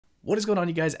What is going on,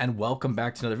 you guys, and welcome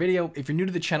back to another video. If you're new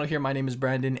to the channel here, my name is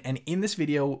Brandon, and in this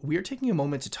video, we are taking a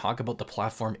moment to talk about the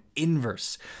platform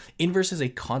INVRS. INVRS is a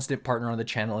constant partner on the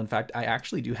channel. In fact, I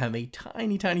actually do have a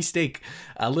tiny stake,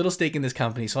 a little stake in this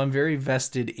company, so I'm very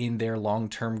vested in their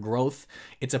long-term growth.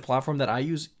 It's a platform that I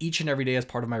use each and every day as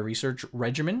part of my research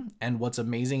regimen, and what's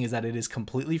amazing is that it is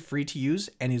completely free to use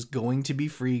and is going to be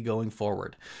free going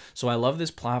forward. So I love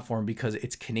this platform because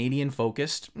it's Canadian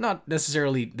focused, not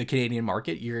necessarily the Canadian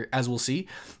market. As we'll see,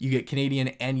 you get Canadian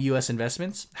and US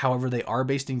investments. However, they are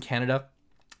based in Canada.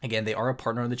 Again, they are a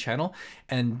partner on the channel,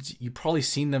 and you've probably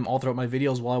seen them all throughout my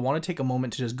videos. Well, I want to take a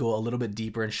moment to just go a little bit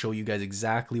deeper and show you guys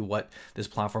exactly what this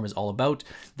platform is all about.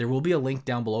 There will be a link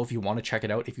down below if you want to check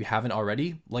it out if you haven't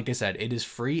already. Like I said, it is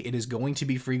free. It is going to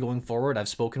be free going forward. I've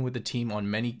spoken with the team on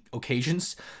many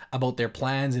occasions about their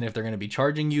plans and if they're going to be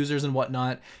charging users and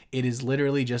whatnot. It is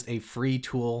literally just a free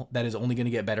tool that is only going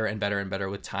to get better and better and better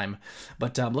with time.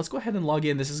 But let's go ahead and log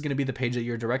in. This is going to be the page that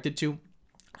you're directed to.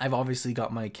 I've obviously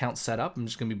got my account set up. I'm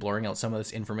just going to be blurring out some of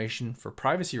this information for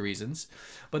privacy reasons,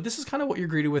 but this is kind of what you're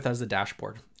greeted with as the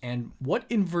dashboard. And what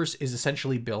INVRS is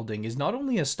essentially building is not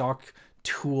only a stock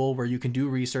tool where you can do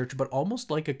research, but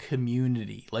almost like a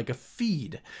community, like a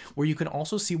feed where you can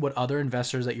also see what other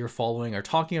investors that you're following are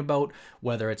talking about,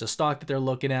 whether it's a stock that they're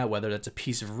looking at, whether that's a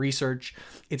piece of research.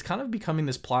 It's kind of becoming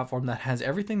this platform that has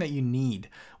everything that you need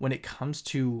when it comes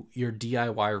to your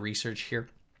DIY research here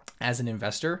as an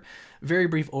investor. Very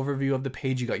brief overview of the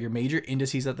page. You got your major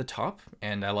indices at the top,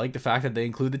 and I like the fact that they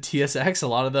include the TSX. A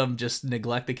lot of them just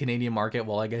neglect the Canadian market.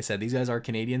 Well, like I said, these guys are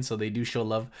Canadian, so they do show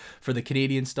love for the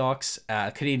Canadian stocks,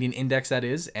 Canadian index that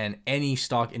is, and any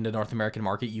stock in the North American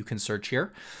market you can search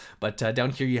here. But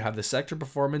down here you have the sector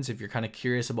performance if you're kind of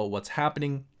curious about what's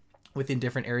happening within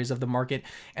different areas of the market.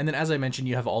 And then, as I mentioned,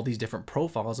 you have all these different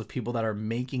profiles of people that are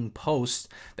making posts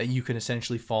that you can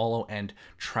essentially follow and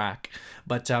track.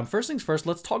 But first things first,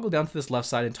 let's toggle down to this left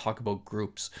side and talk about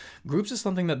groups. Groups is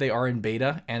something that they are in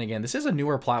beta. And again, this is a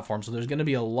newer platform, so there's going to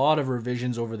be a lot of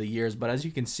revisions over the years. But as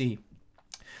you can see,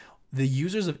 the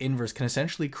users of INVRS can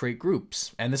essentially create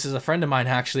groups. And this is a friend of mine,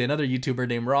 actually, another YouTuber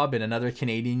named Robin, another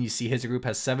Canadian. You see his group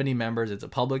has 70 members. It's a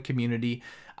public community.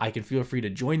 I can feel free to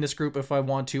join this group if I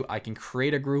want to. I can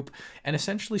create a group and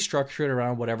essentially structure it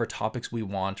around whatever topics we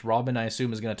want. Robin, I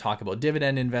assume, is going to talk about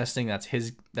dividend investing. That's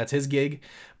his gig,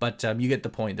 but you get the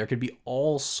point. There could be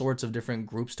all sorts of different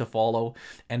groups to follow,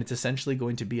 and it's essentially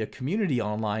going to be a community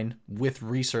online with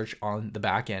research on the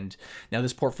back end. Now,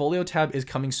 this portfolio tab is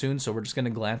coming soon, so we're just going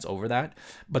to glance over that.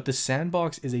 But the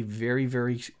sandbox is a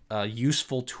very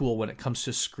useful tool when it comes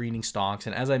to screening stocks.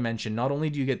 And as I mentioned, not only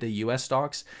do you get the US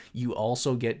stocks, you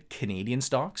also get Canadian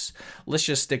stocks. Let's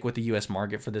just stick with the US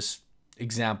market for this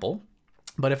example.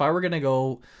 But if I were going to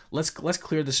go, let's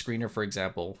clear the screener, for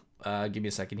example. Give me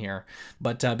a second here.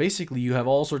 But basically, you have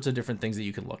all sorts of different things that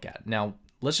you can look at. Now,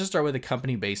 let's just start with the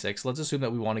company basics. Let's assume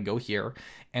that we want to go here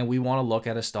and we want to look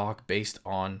at a stock based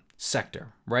on sector,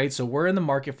 right? So we're in the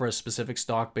market for a specific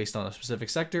stock based on a specific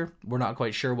sector. We're not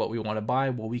quite sure what we want to buy.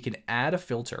 Well, we can add a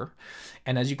filter.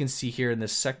 And as you can see here in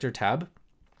this sector tab,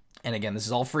 and again, this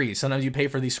is all free. Sometimes you pay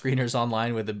for these screeners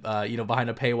online with behind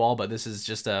a paywall, but this is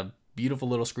just a beautiful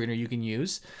little screener you can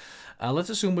use.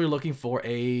 Let's assume we're looking for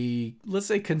let's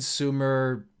say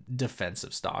consumer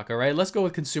defensive stock. All right, let's go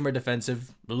with consumer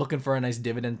defensive. We're looking for a nice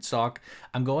dividend stock.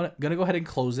 I'm gonna go ahead and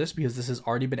close this because this has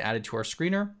already been added to our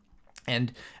screener.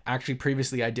 And actually,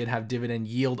 previously I did have dividend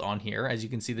yield on here. As you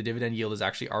can see, the dividend yield is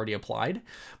actually already applied.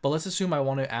 But let's assume I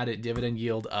want to add a dividend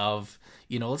yield of,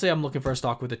 let's say I'm looking for a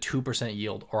stock with a 2%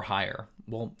 yield or higher.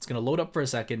 Well, it's going to load up for a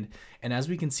second. And as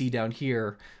we can see down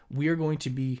here, we are going to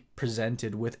be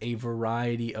presented with a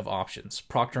variety of options.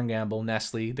 Procter & Gamble,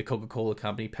 Nestle, the Coca-Cola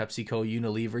company, PepsiCo,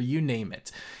 Unilever, you name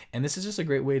it. And this is just a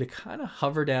great way to kind of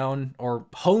hover down, or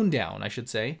hone down, I should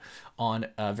say, on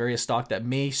various stock that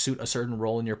may suit a certain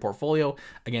role in your portfolio.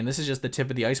 Again, this is just the tip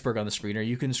of the iceberg on the screener.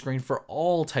 You can screen for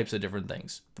all types of different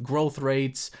things. Growth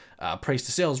rates, price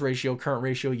to sales ratio, current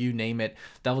ratio, you name it.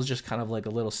 That was just kind of like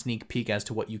a little sneak peek as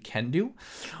to what you can do.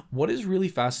 What is really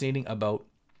fascinating about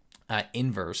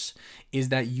INVRS is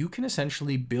that you can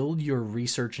essentially build your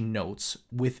research notes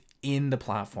within the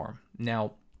platform.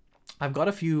 Now, I've got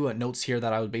a few notes here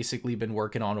that I've basically been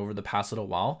working on over the past little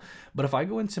while, but if I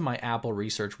go into my Apple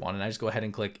research one and I just go ahead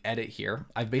and click edit here,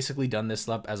 I've basically done this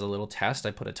up as a little test.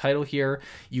 I put a title here.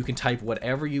 You can type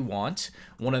whatever you want.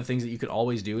 One of the things that you could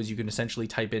always do is you can essentially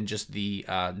type in just the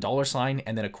 $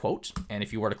 and then a quote. And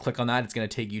if you were to click on that, it's going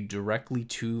to take you directly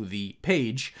to the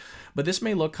page. But this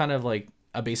may look kind of like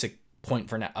a basic point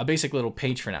for now, a basic little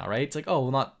page for now, right? It's like, oh,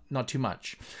 well, not too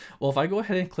much. Well, if I go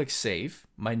ahead and click save,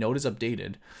 my note is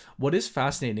updated. What is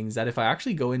fascinating is that if I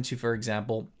actually go into, for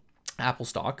example, Apple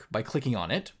stock by clicking on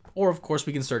it, or of course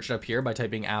we can search it up here by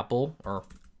typing Apple, or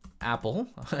Apple,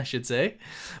 I should say.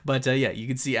 But yeah, you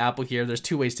can see Apple here. There's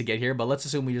two ways to get here, but let's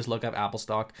assume we just look up Apple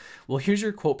stock. Well, here's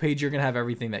your quote page. You're going to have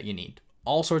everything that you need.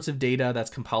 All sorts of data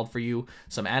that's compiled for you,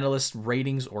 some analyst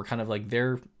ratings or kind of like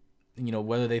their,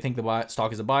 whether they think the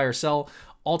stock is a buy or sell,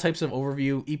 all types of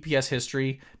overview, EPS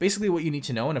history, basically what you need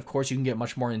to know. And of course, you can get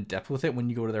much more in depth with it when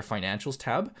you go to their financials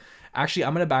tab. Actually,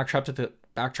 I'm going to backtrack to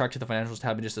the financials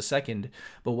tab in just a second.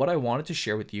 But what I wanted to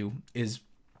share with you is,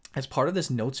 as part of this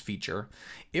notes feature,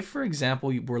 if, for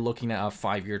example, we're looking at a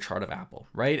 5-year chart of Apple,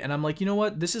 right? And I'm like, you know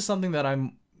what? This is something that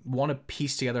I want to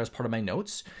piece together as part of my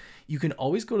notes. You can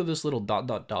always go to this little ...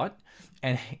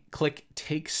 and click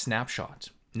take snapshot.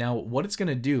 Now, what it's going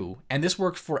to do, and this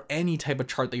works for any type of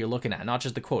chart that you're looking at, not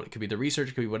just the quote. It could be the research,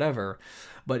 it could be whatever,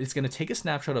 but it's going to take a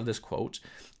snapshot of this quote.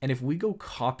 And if we go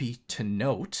copy to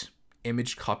note,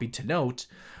 image copy to note,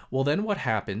 well, then what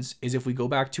happens is if we go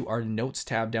back to our notes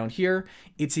tab down here,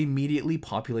 it's immediately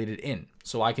populated in.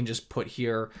 So I can just put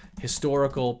here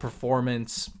historical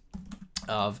performance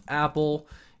of Apple,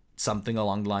 something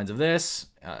along the lines of this.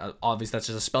 Obviously, that's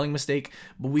just a spelling mistake,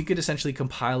 but we could essentially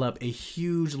compile up a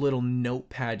huge little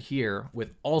notepad here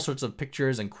with all sorts of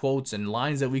pictures and quotes and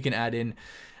lines that we can add in,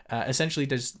 essentially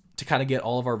just to kind of get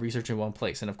all of our research in one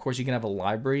place. And of course, you can have a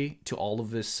library to all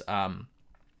of this,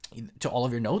 to all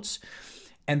of your notes.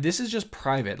 And this is just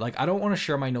private. Like, I don't want to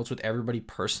share my notes with everybody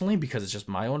personally because it's just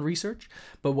my own research.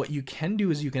 But what you can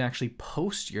do is you can actually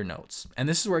post your notes. And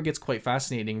this is where it gets quite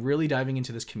fascinating, really diving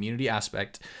into this community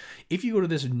aspect. If you go to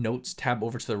this notes tab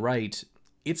over to the right,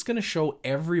 it's going to show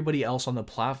everybody else on the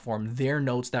platform their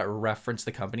notes that reference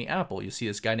the company Apple. You see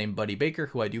this guy named Buddy Baker,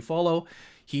 who I do follow.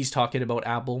 He's talking about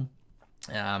Apple.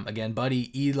 Again,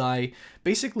 Buddy, Eli,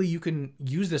 basically you can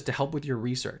use this to help with your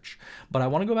research. But I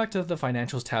want to go back to the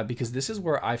financials tab because this is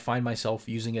where I find myself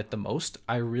using it the most.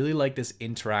 I really like this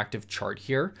interactive chart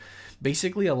here,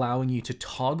 basically allowing you to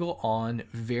toggle on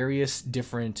various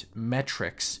different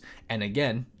metrics. And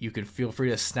again, you can feel free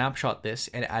to snapshot this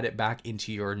and add it back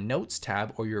into your notes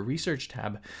tab or your research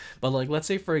tab. But like, let's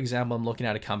say, for example, I'm looking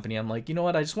at a company. I'm like, you know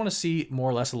what? I just want to see more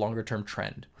or less a longer term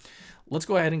trend. Let's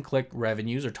go ahead and click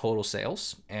revenues or total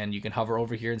sales, and you can hover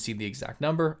over here and see the exact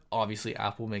number. Obviously,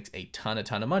 Apple makes a ton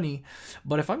of money,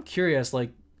 but if I'm curious,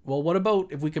 like, well, what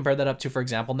about if we compare that up to, for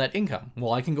example, net income?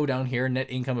 Well, I can go down here, net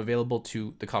income available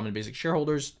to the common basic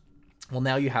shareholders. Well,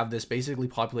 now you have this basically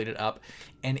populated up,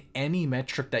 and any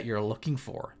metric that you're looking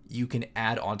for, you can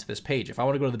add onto this page. If I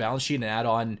want to go to the balance sheet and add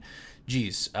on,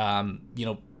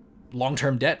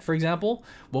 long-term debt, for example,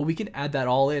 well, we can add that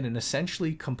all in and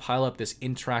essentially compile up this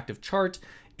interactive chart.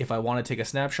 If I want to take a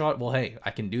snapshot, well, hey,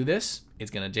 I can do this.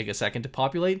 It's going to take a second to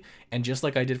populate. And just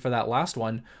like I did for that last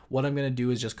one, what I'm going to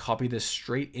do is just copy this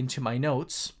straight into my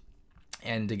notes.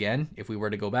 And again, if we were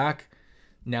to go back,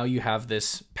 now you have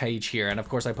this page here. And of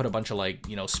course I put a bunch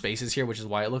of spaces here, which is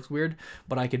why it looks weird,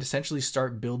 but I could essentially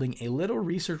start building a little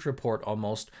research report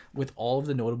almost with all of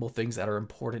the notable things that are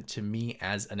important to me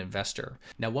as an investor.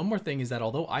 Now, one more thing is that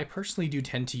although I personally do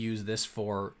tend to use this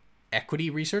for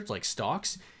equity research, like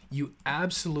stocks, you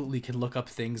absolutely can look up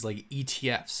things like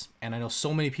ETFs. And I know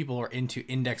so many people are into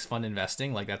index fund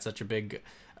investing. Like, that's such a big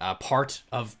part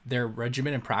of their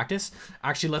regimen and practice.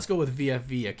 Actually, let's go with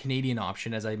VFV, a Canadian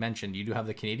option. As I mentioned, you do have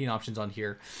the Canadian options on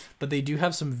here, but they do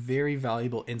have some very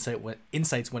valuable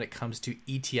insights when it comes to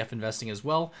ETF investing as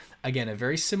well. Again, a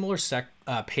very similar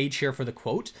page here for the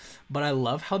quote, but I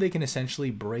love how they can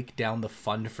essentially break down the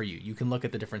fund for you. You can look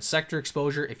at the different sector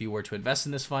exposure. If you were to invest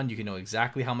in this fund, you can know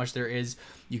exactly how much there is.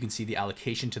 You can see the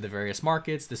allocation to the various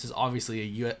markets. This is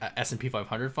obviously a S&P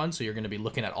 500 fund, so you're going to be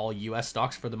looking at all US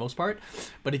stocks for the most part.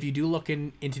 But if you do look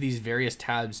into these various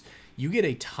tabs, you get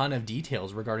a ton of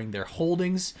details regarding their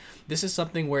holdings. This is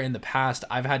something where in the past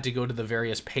I've had to go to the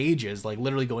various pages, like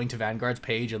literally going to Vanguard's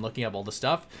page and looking up all the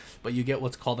stuff, but you get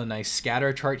what's called a nice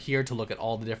scatter chart here to look at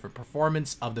all the different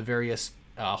performance of the various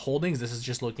holdings. This is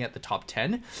just looking at the top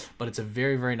 10, but it's a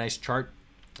very, very nice chart.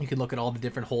 You can look at all the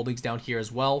different holdings down here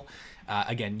as well.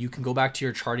 Again, you can go back to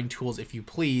your charting tools if you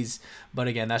please, but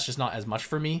again, that's just not as much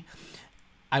for me.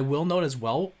 I will note as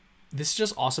well, this is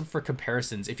just awesome for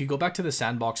comparisons. If you go back to the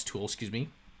sandbox tool,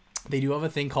 they do have a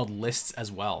thing called lists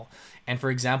as well. And for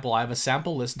example, I have a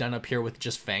sample list done up here with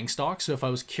just FANG stocks. So if I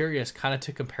was curious kind of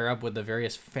to compare up with the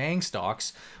various FANG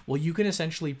stocks, well, you can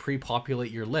essentially pre-populate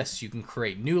your lists. You can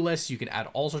create new lists, you can add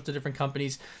all sorts of different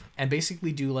companies and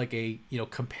basically do like a,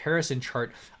 comparison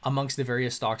chart amongst the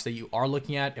various stocks that you are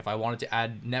looking at. If I wanted to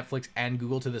add Netflix and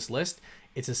Google to this list,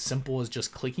 it's as simple as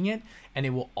just clicking it and it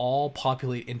will all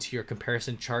populate into your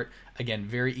comparison chart. Again,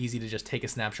 very easy to just take a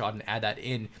snapshot and add that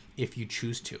in if you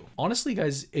choose to. Honestly,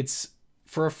 guys, it's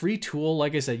for a free tool.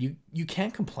 Like I said, you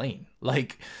can't complain.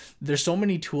 Like there's so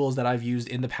many tools that I've used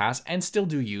in the past and still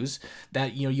do use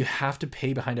that, you have to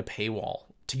pay behind a paywall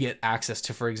to get access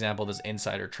to, for example, this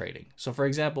insider trading. So for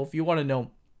example, if you want to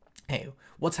know, hey,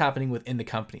 what's happening within the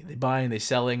company? They buying, they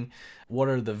selling, what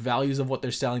are the values of what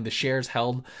they're selling, the shares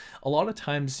held? A lot of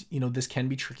times, this can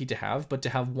be tricky to have, but to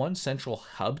have one central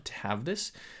hub to have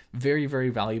this, very, very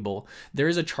valuable. There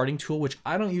is a charting tool, which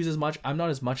I don't use as much. I'm not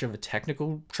as much of a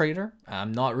technical trader.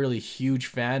 I'm not really a huge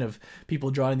fan of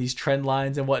people drawing these trend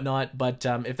lines and whatnot, but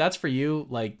if that's for you,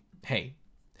 like, hey,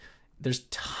 there's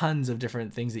tons of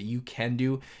different things that you can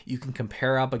do. You can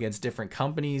compare up against different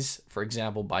companies, for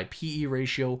example, by PE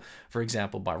ratio, for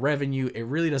example, by revenue. It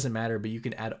really doesn't matter, but you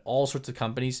can add all sorts of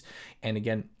companies. And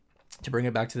again, to bring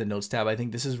it back to the notes tab, I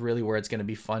think this is really where it's going to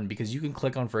be fun because you can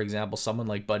click on, for example, someone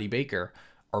like Buddy Baker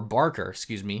or Barker,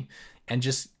 excuse me, and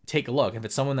just take a look. If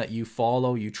it's someone that you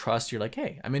follow, you trust, you're like,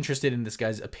 hey, I'm interested in this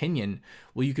guy's opinion.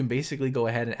 Well, you can basically go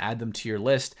ahead and add them to your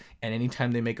list. And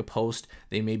anytime they make a post,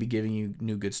 they may be giving you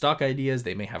new good stock ideas.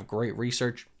 They may have great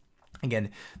research. Again,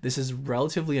 this is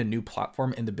relatively a new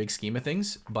platform in the big scheme of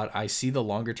things, but I see the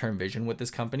longer term vision with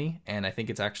this company. And I think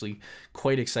it's actually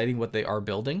quite exciting what they are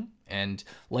building. And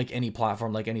like any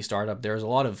platform, like any startup, there's a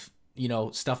lot of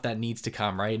stuff that needs to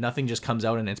come, right? Nothing just comes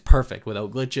out and it's perfect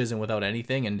without glitches and without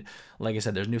anything. And like I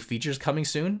said, there's new features coming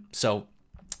soon. So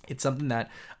it's something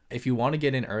that if you want to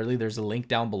get in early, there's a link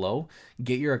down below.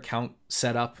 Get your account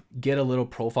set up, get a little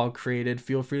profile created.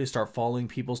 Feel free to start following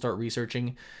people, start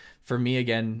researching. For me,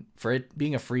 again, for it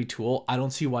being a free tool, I don't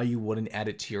see why you wouldn't add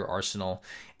it to your arsenal.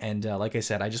 And like I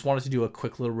said, I just wanted to do a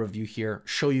quick little review here,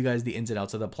 show you guys the ins and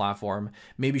outs of the platform,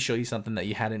 maybe show you something that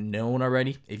you hadn't known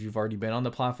already if you've already been on the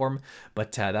platform.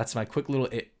 But that's my quick little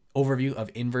overview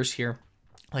of INVRS here.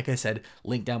 Like I said,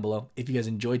 link down below. If you guys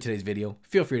enjoyed today's video,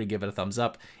 feel free to give it a thumbs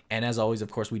up. And as always,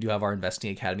 of course, we do have our Investing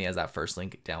Academy as that first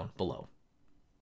link down below.